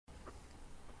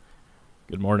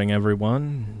Good morning,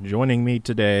 everyone. Joining me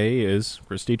today is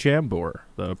Christy Chambor,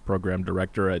 the program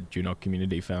director at Juneau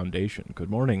Community Foundation. Good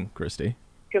morning, Christy.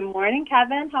 Good morning,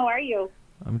 Kevin. How are you?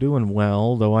 I'm doing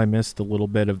well, though I missed a little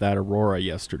bit of that aurora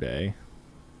yesterday.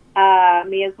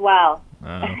 Me as well.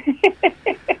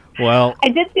 Well, I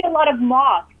did see a lot of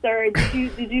moths. Or did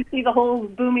you see the whole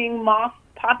booming moth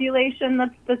population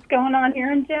that's going on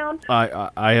here in town?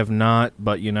 I have not,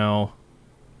 but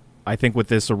I think with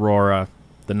this aurora,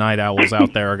 the night owls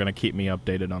out there are going to keep me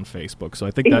updated on Facebook. So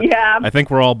I think I think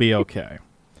we'll all be okay.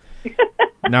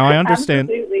 Now I understand.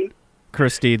 Absolutely.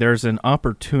 Christy, there's an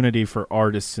opportunity for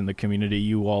artists in the community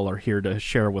you all are here to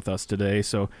share with us today.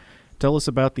 So tell us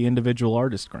about the Individual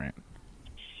Artist Grant.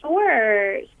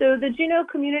 Sure. So the Juneau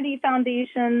Community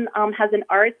Foundation has an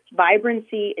Arts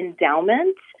Vibrancy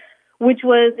Endowment, which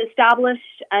was established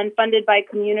and funded by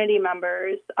community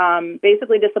members,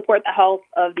 basically to support the health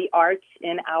of the arts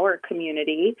in our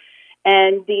community.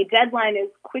 And the deadline is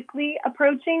quickly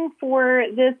approaching for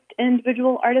this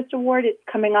Individual Artist Award. It's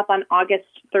coming up on August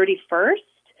 31st.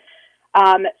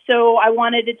 So I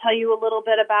wanted to tell you a little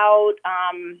bit about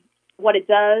what it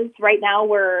does. Right now,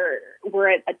 we're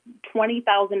at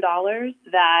 $20,000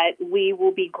 that we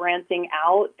will be granting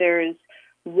out. There's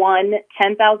one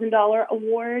 $10,000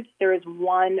 award, there is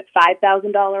one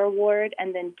 $5,000 award,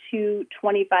 and then two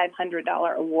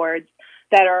 $2,500 awards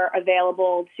that are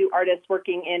available to artists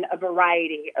working in a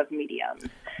variety of mediums.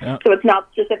 Yeah. So it's not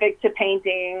specific to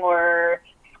painting or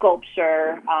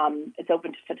sculpture. It's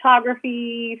open to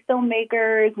photography,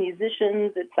 filmmakers,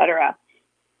 musicians, etc.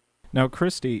 Now,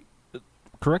 Christy,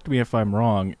 correct me if I'm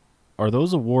wrong, are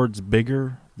those awards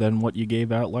bigger than what you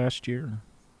gave out last year?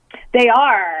 They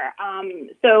are.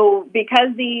 So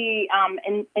because the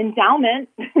endowment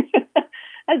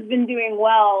has been doing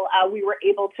well, we were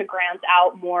able to grant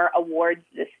out more awards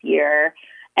this year.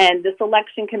 And the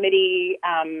selection committee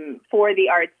for the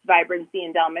Arts Vibrancy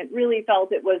Endowment really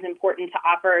felt it was important to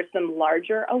offer some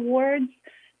larger awards.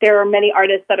 There are many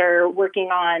artists that are working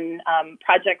on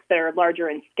projects that are larger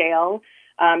in scale.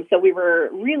 So we were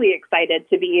really excited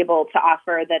to be able to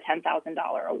offer the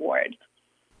 $10,000 award.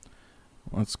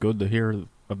 Well, it's good to hear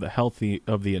of the health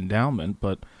of the endowment,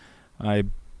 but I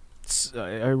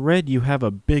read you have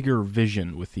a bigger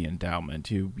vision with the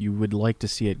endowment. You would like to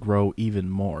see it grow even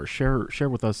more. Share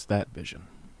with us that vision.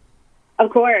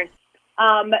 Of course.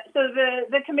 So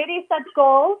the committee sets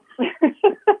goals,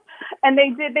 and they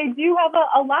do have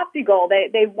a lofty goal.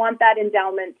 They want that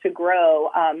endowment to grow.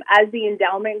 As the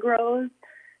endowment grows,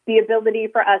 the ability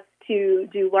for us to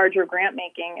do larger grant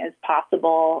making is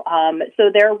possible.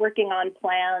 So they're working on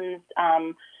plans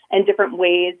and different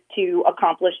ways to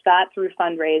accomplish that through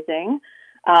fundraising.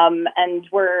 And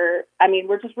we're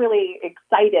just really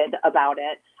excited about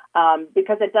it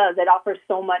because it offers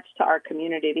so much to our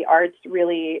community. The arts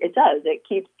really, it does. It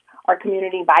keeps our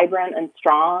community vibrant and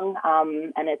strong,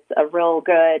 and it's a real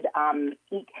good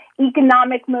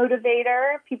economic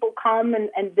motivator. People come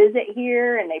and visit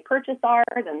here, and they purchase art,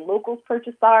 and locals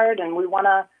purchase art, and we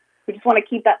just want to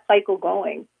keep that cycle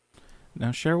going.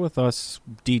 Now, share with us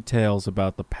details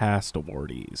about the past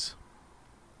awardees.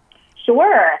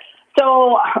 Sure.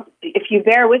 So if you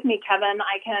bear with me, Kevin,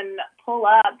 I can pull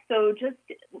up. So just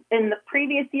in the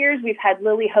previous years, we've had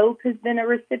Lily Hope has been a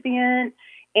recipient,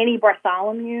 Annie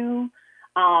Bartholomew,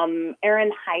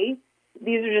 Aaron Heiss.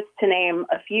 These are just to name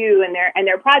a few, and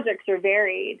their projects are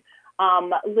varied.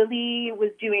 Lily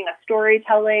was doing a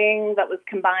storytelling that was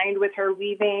combined with her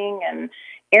weaving, and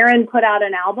Aaron put out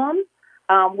an album,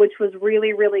 which was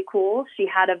really, really cool. She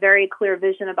had a very clear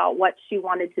vision about what she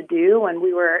wanted to do, and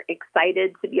we were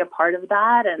excited to be a part of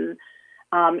that. And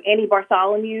Annie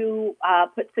Bartholomew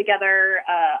put together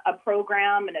a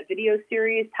program and a video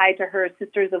series tied to her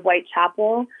Sisters of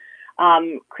Whitechapel.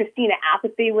 Christina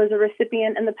Apathy was a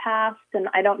recipient in the past, and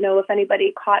I don't know if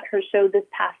anybody caught her show this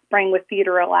past spring with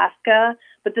Theater Alaska,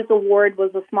 but this award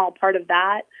was a small part of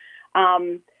that.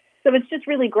 So it's just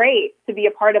really great to be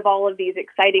a part of all of these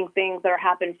exciting things that are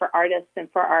happening for artists and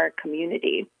for our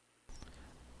community.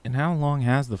 And how long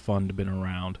has the fund been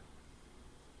around?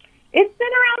 It's been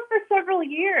around for several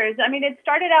years. I mean, it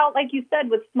started out, like you said,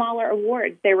 with smaller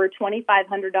awards. There were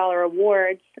 $2,500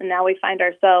 awards, and now we find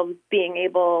ourselves being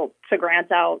able to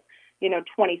grant out,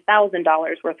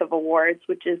 $20,000 worth of awards,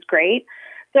 which is great.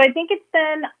 So I think it's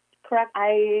been,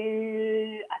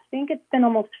 I think it's been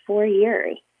almost 4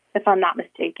 years, if I'm not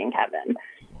mistaken, Kevin.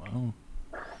 Wow.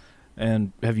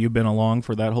 And have you been along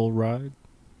for that whole ride?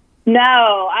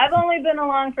 No, I've only been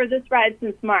along for this ride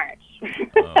since March.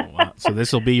 Oh, wow. So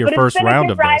this will be your first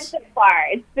round of this. It's been a good ride so far.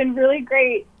 It's been really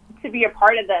great to be a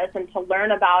part of this and to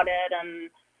learn about it. And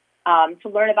to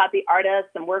learn about the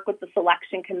artists and work with the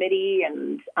selection committee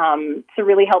and to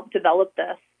really help develop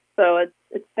this. So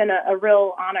it's been a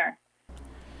real honor.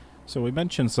 So we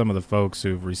mentioned some of the folks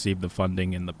who've received the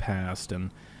funding in the past,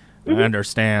 and I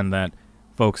understand that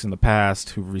folks in the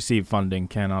past who've received funding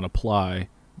cannot apply,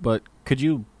 but could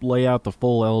you lay out the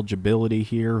full eligibility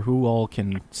here? Who all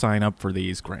can sign up for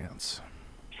these grants?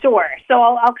 Sure. So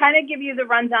I'll kind of give you the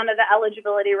rundown of the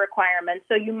eligibility requirements.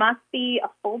 So you must be a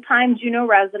full-time Juneau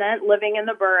resident living in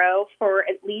the borough for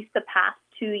at least the past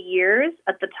 2 years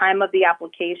at the time of the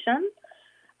application.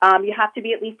 You have to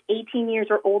be at least 18 years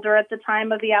or older at the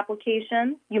time of the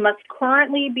application. You must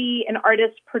currently be an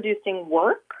artist producing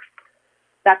work.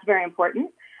 That's very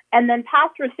important. And then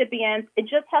past recipients, it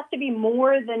just has to be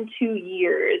more than 2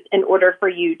 years in order for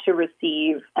you to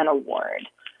receive an award.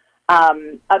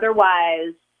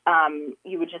 Otherwise,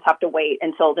 you would just have to wait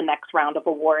until the next round of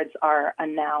awards are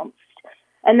announced.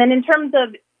 And then in terms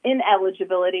of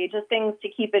ineligibility, just things to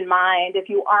keep in mind. If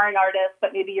you are an artist,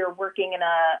 but maybe you're working in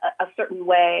a certain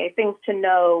way, things to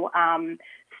know.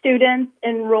 Students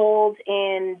enrolled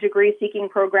in degree-seeking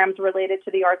programs related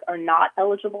to the arts are not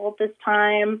eligible at this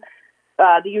time.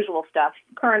 The usual stuff,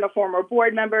 current or former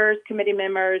board members, committee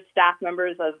members, staff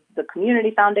members of the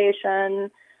community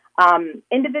foundation,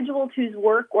 individuals whose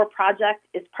work or project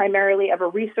is primarily of a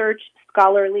research,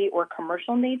 scholarly, or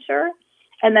commercial nature.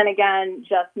 And then again,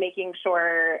 just making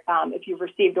sure if you've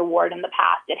received an award in the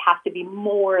past, it has to be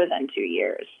more than 2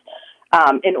 years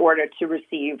in order to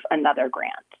receive another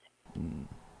grant.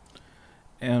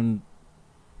 And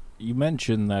you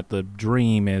mentioned that the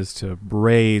dream is to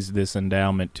raise this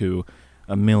endowment to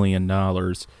 $1 million.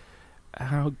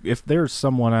 How, if there's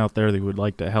someone out there that would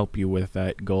like to help you with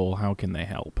that goal, how can they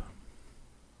help?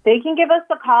 They can give us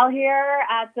a call here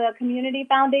at the Community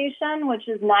Foundation, which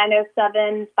is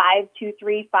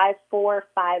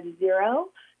 907-523-5450.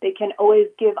 They can always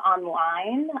give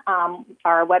online.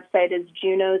 Our website is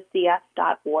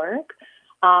junocf.org.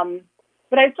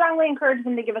 But I strongly encourage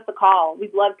them to give us a call.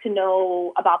 We'd love to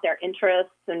know about their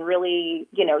interests and really,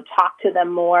 talk to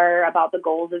them more about the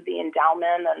goals of the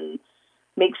endowment and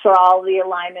make sure all the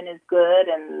alignment is good.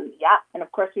 And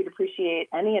of course, we'd appreciate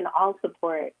any and all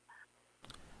support.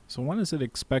 So when is it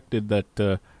expected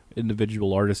that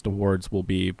individual artist awards will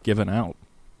be given out?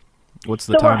 What's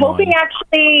the timeline? So we're hoping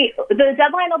actually, the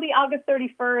deadline will be August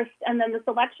 31st, and then the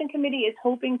selection committee is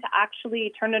hoping to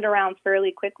actually turn it around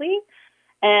fairly quickly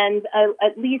and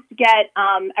at least get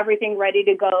everything ready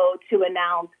to go to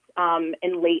announce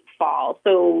in late fall.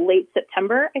 So late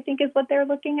September, I think, is what they're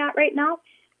looking at right now.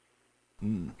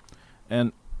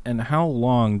 And how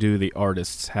long do the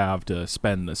artists have to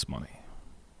spend this money?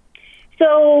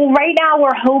 So right now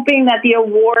we're hoping that the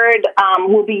award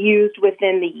will be used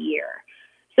within the year.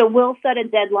 So we'll set a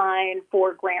deadline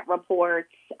for grant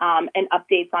reports and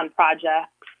updates on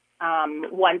projects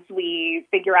once we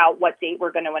figure out what date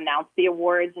we're going to announce the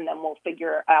awards, and then we'll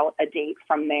figure out a date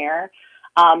from there.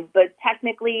 But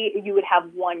technically, you would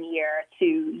have 1 year to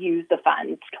use the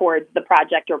funds towards the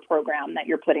project or program that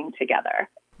you're putting together.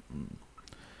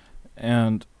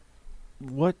 And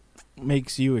what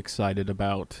makes you excited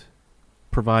about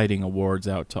providing awards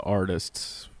out to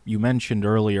artists? You mentioned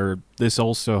earlier this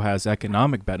also has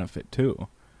economic benefit too.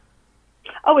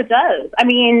 Oh, it does. I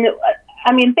mean,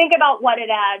 think about what it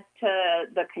adds to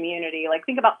the community. Like,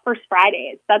 think about First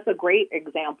Fridays. That's a great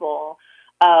example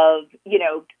of,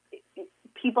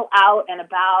 people out and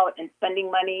about and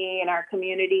spending money in our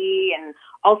community and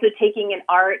also taking in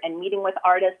art and meeting with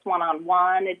artists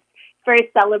one-on-one. It's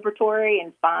very celebratory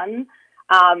and fun.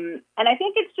 And I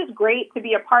think it's just great to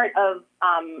be a part of,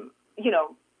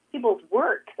 people's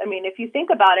work. I mean, if you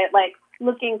think about it, like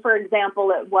looking, for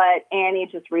example, at what Annie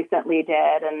just recently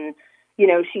did, and,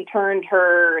 she turned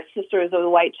her Sisters of the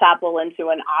Whitechapel into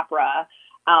an opera.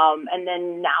 And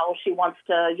then now she wants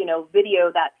to,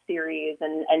 video that series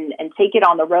and take it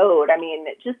on the road. I mean,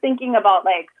 just thinking about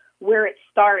like where it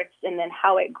starts and then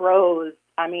how it grows.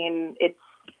 I mean, it's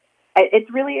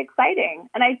really exciting.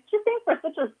 And I just think for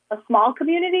such a small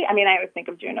community, I mean, I always think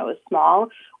of Juneau as small.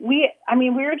 We're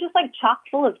just like chock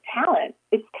full of talent.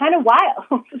 It's kind of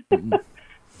wild.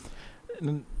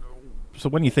 So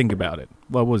when you think about it,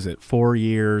 what was it, 4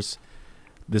 years?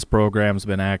 This program's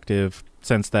been active.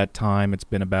 Since that time, it's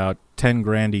been about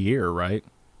 $10,000 a year, right?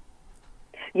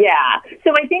 Yeah.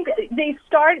 So I think the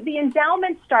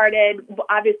endowment started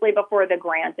obviously before the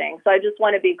granting. So I just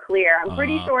want to be clear. I'm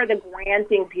pretty sure the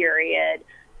granting period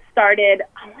started,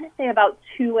 I want to say about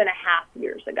 2.5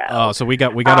 years ago. Oh, so we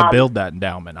got to build that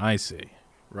endowment. I see.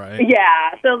 right?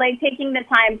 Yeah. So like taking the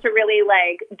time to really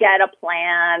like get a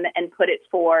plan and put it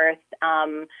forth.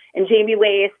 And Jamie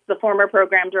Wace, the former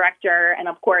program director, and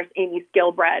of course Amy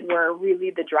Skilbred were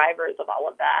really the drivers of all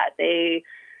of that. They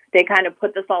kind of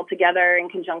put this all together in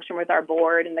conjunction with our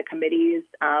board and the committees,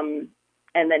 and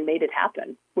then made it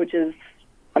happen, which is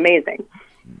amazing.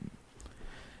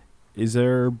 Is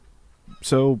there,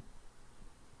 so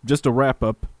just to wrap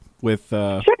up with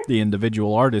Sure. the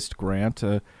individual artist grant,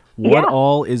 what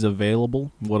all is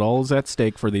available? What all is at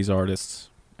stake for these artists,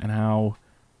 and how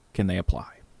can they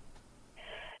apply?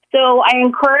 So I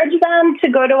encourage them to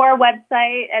go to our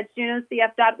website at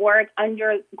junocf.org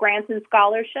under grants and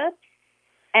scholarships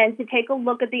and to take a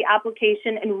look at the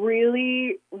application and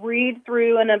really read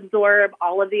through and absorb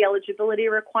all of the eligibility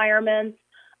requirements,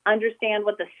 understand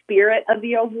what the spirit of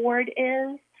the award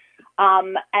is,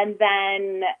 and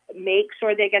then make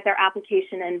sure they get their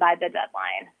application in by the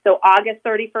deadline. So August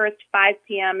 31st, 5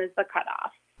 p.m. is the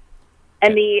cutoff.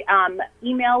 And the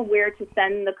email where to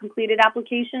send the completed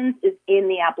applications is in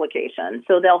the application.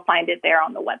 So they'll find it there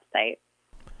on the website.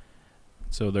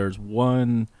 So there's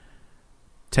one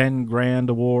 $10,000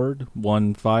 award,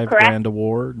 one $5,000 Correct.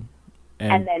 award,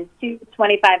 And then two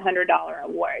 $2,500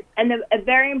 awards. And a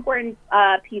very important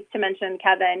piece to mention,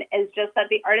 Kevin, is just that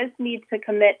the artist needs to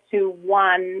commit to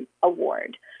one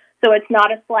award. So it's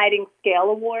not a sliding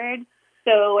scale award.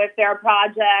 So if their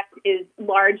project is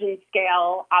large in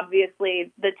scale,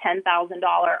 obviously the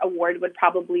 $10,000 award would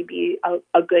probably be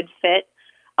a good fit.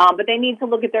 But they need to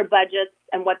look at their budgets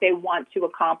and what they want to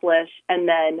accomplish and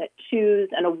then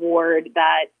choose an award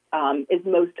that is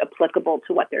most applicable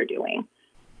to what they're doing.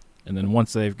 And then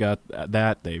once they've got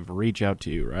that, they've reached out to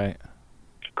you, right?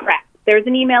 Correct. There's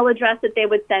an email address that they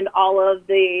would send all of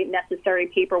the necessary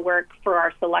paperwork for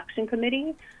our selection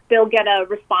committee. They'll get a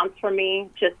response from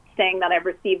me just saying that I've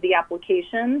received the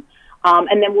application,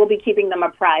 and then we'll be keeping them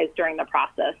apprised during the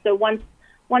process. So once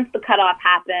the cutoff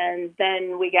happens,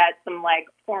 then we get some like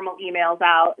formal emails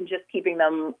out and just keeping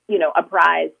them,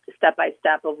 apprised step by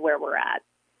step of where we're at.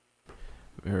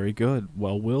 Very good.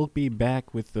 Well, we'll be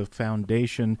back with the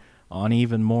foundation on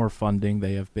even more funding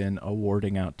they have been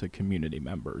awarding out to community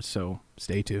members, so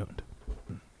stay tuned.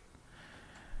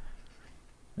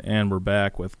 And we're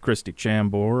back with Christy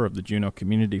Chambor of the Juneau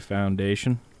Community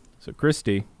Foundation. So,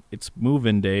 Christy, it's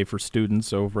move-in day for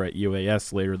students over at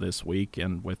UAS later this week,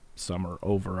 and with summer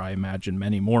over, I imagine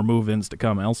many more move-ins to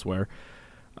come elsewhere.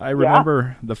 I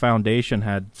remember the foundation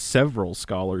had several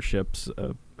scholarships.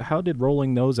 How did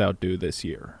rolling those out do this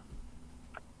year?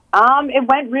 It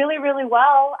went really, really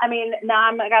well. I mean, now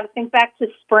I got to think back to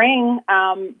spring,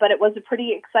 but it was a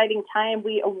pretty exciting time.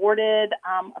 We awarded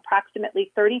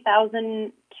approximately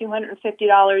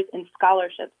 $30,250 in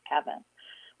scholarships, Kevin,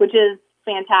 which is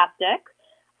fantastic.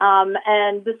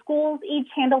 And the schools each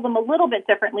handle them a little bit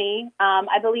differently.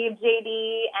 I believe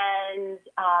JD and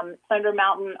Thunder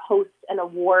Mountain host an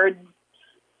awards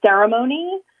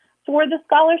ceremony for the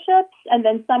scholarships, and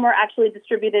then some are actually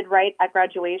distributed right at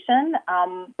graduation.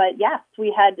 But yes,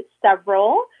 we had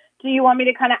several. Do you want me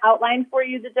to kind of outline for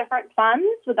you the different funds?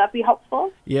 Would that be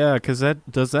helpful? Yeah, because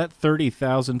does that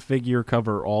 30,000 figure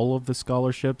cover all of the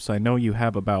scholarships? I know you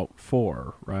have about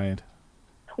 4, right?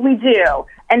 We do.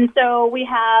 And so we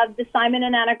have the Simon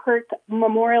and Anna Kirk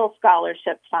Memorial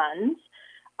Scholarship Fund.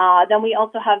 Then we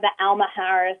also have the Alma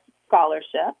Harris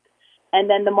Scholarship, and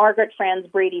then the Margaret Franz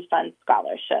Brady Fund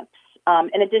scholarships.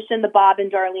 In addition, the Bob and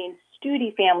Darlene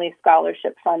Studi Family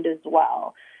Scholarship Fund as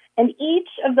well. And each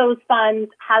of those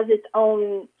funds has its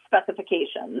own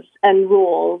specifications and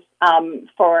rules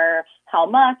for how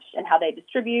much and how they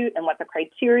distribute and what the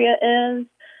criteria is.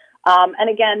 And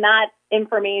again, that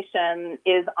information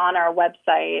is on our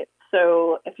website.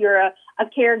 So if you're a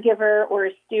caregiver or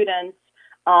a student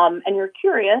and you're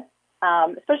curious,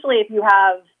 especially if you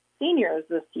have seniors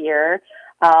this year,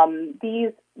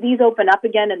 these open up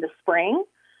again in the spring,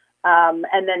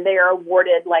 and then they are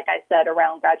awarded, like I said,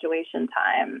 around graduation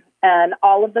time. And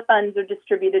all of the funds are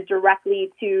distributed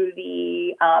directly to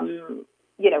the,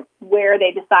 where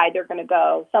they decide they're going to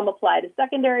go. Some apply to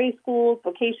secondary schools,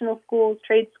 vocational schools,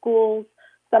 trade schools.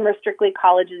 Some are strictly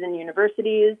colleges and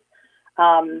universities.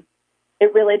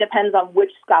 It really depends on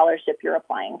which scholarship you're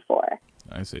applying for.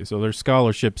 I see. So there's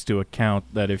scholarships to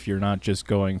account that if you're not just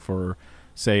going for,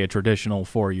 say, a traditional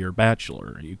 4-year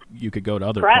bachelor, you could go to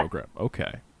other programs.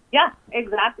 Okay. Yeah,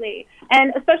 exactly.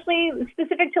 And especially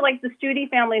specific to like the Studi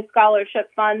Family Scholarship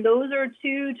Fund, those are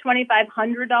two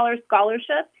 $2,500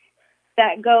 scholarships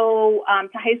that go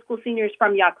to high school seniors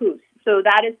from Yacuz. So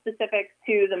that is specific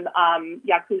to the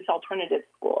Yacuz Alternative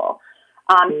School.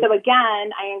 So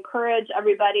again, I encourage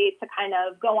everybody to kind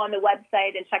of go on the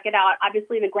website and check it out.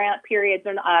 Obviously, the grant periods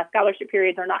and scholarship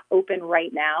periods are not open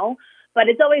right now, but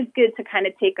it's always good to kind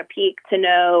of take a peek to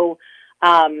know,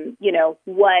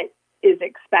 what is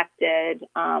expected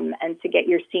and to get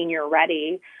your senior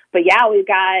ready. But yeah, we've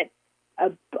got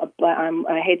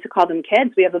I hate to call them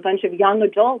kids. We have a bunch of young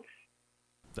adults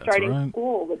starting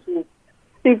school, which is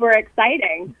super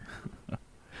exciting.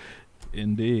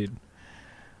 Indeed.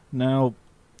 Now,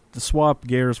 to swap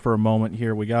gears for a moment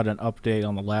here, we got an update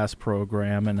on the last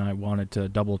program, and I wanted to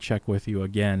double-check with you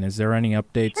again. Is there any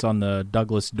updates on the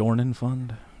Douglas Dornan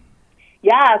Fund?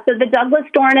 Yeah, so the Douglas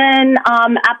Dornan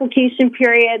application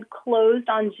period closed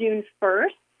on June 1st,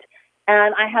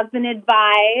 and I have been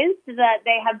advised that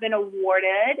they have been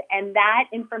awarded, and that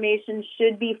information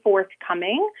should be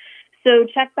forthcoming. So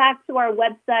check back to our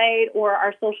website or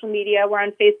our social media. We're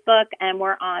on Facebook and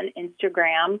we're on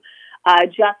Instagram.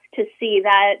 Just to see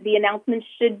that the announcements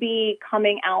should be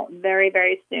coming out very,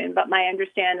 very soon. But my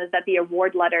understanding is that the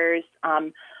award letters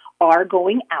are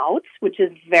going out, which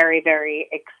is very, very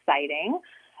exciting.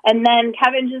 And then,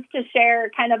 Kevin, just to share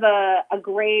kind of a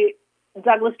great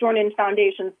Douglas Dornan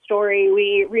Foundation story,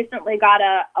 we recently got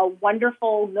a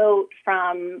wonderful note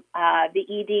from the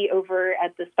ED over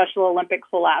at the Special Olympics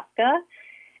Alaska.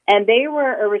 And they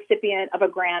were a recipient of a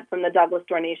grant from the Douglas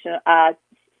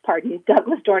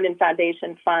Dornan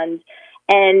Foundation Fund,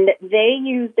 and they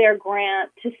used their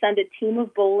grant to send a team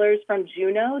of bowlers from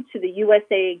Juneau to the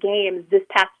USA Games this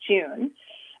past June.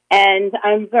 And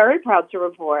I'm very proud to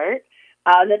report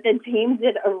that the team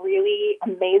did a really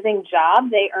amazing job.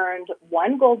 They earned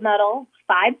 1 gold medal,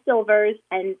 5 silvers,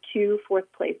 and 2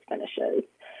 fourth-place finishes.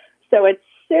 So it's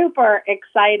super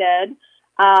excited,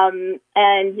 and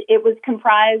it was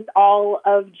comprised all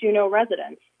of Juneau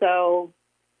residents. So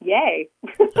yay.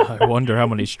 I wonder how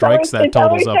many strikes that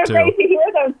totals up to. It's great to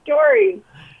hear those stories.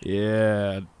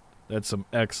 Yeah, that's some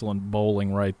excellent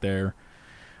bowling right there.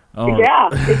 Yeah,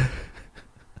 it's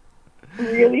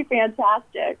really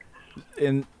fantastic.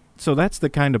 And so that's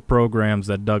the kind of programs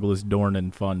that Douglas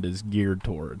Dornan Fund is geared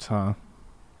towards, huh?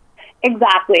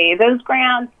 Exactly. Those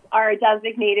grants are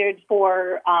designated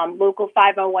for local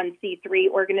 501c3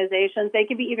 organizations. They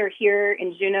can be either here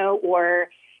in Juneau or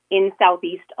in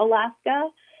Southeast Alaska.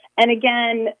 And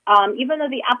again, even though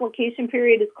the application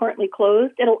period is currently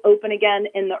closed, it'll open again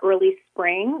in the early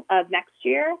spring of next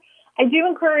year. I do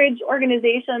encourage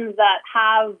organizations that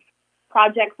have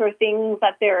projects or things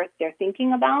that they're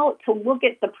thinking about to look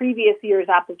at the previous year's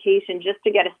application just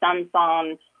to get a sense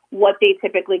on what they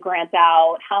typically grant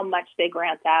out, how much they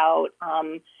grant out,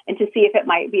 and to see if it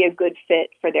might be a good fit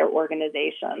for their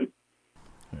organization.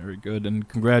 Very good, and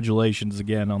congratulations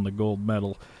again on the gold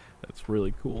medal. That's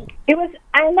really cool. It was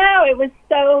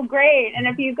so great. And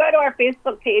if you go to our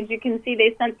Facebook page, you can see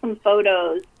they sent some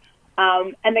photos.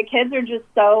 And the kids are just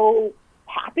so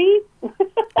happy.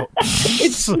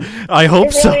 I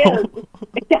hope so. I mean,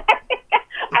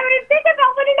 think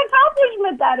about what an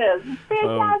accomplishment that is. It's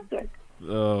fantastic.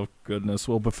 Oh, goodness.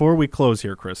 Well, before we close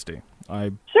here, Christy,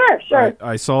 Sure.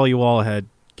 I saw you all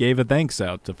gave a thanks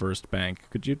out to First Bank.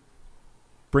 Could you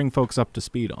bring folks up to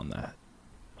speed on that?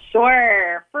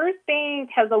 Sure. First Bank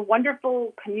has a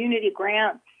wonderful community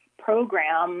grants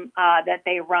program that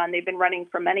they run. They've been running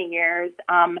for many years,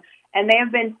 and they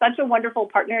have been such a wonderful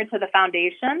partner to the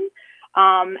foundation.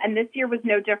 And this year was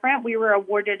no different. We were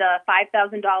awarded a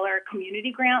 $5,000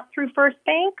 community grant through First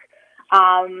Bank,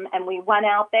 and we went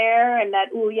out there and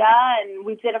met Uya, and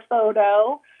we did a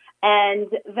photo. And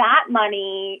that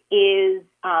money is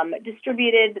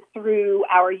distributed through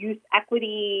our Youth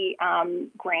Equity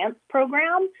Grants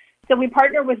program. So we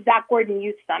partner with Zach Gordon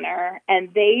Youth Center,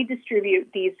 and they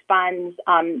distribute these funds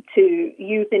to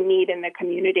youth in need in the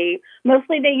community.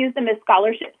 Mostly they use them as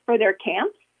scholarships for their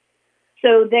camps.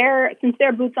 So since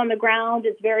they're boots on the ground,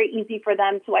 it's very easy for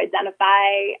them to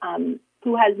identify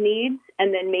who has needs,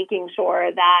 and then making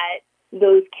sure that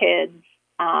those kids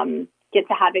get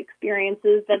to have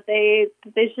experiences that they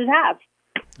should have.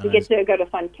 Nice. We get to go to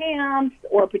fun camps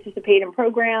or participate in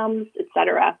programs,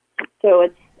 etc. So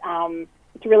it's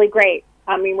really great.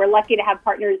 I mean, we're lucky to have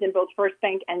partners in both First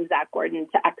Bank and Zach Gordon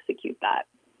to execute that.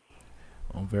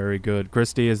 Oh, very good.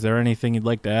 Christy, is there anything you'd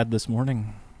like to add this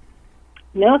morning?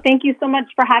 No, thank you so much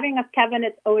for having us, Kevin.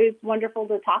 It's always wonderful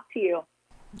to talk to you.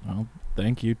 Well,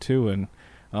 thank you, too. And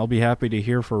I'll be happy to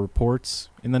hear for reports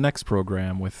in the next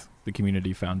program with the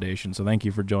Community Foundation. So thank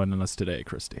you for joining us today,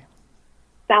 Christy.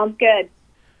 Sounds good.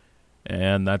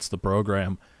 And that's the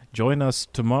program. Join us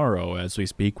tomorrow as we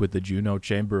speak with the Juneau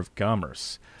Chamber of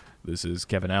Commerce. This is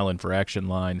Kevin Allen for Action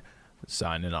Line,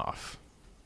 signing off.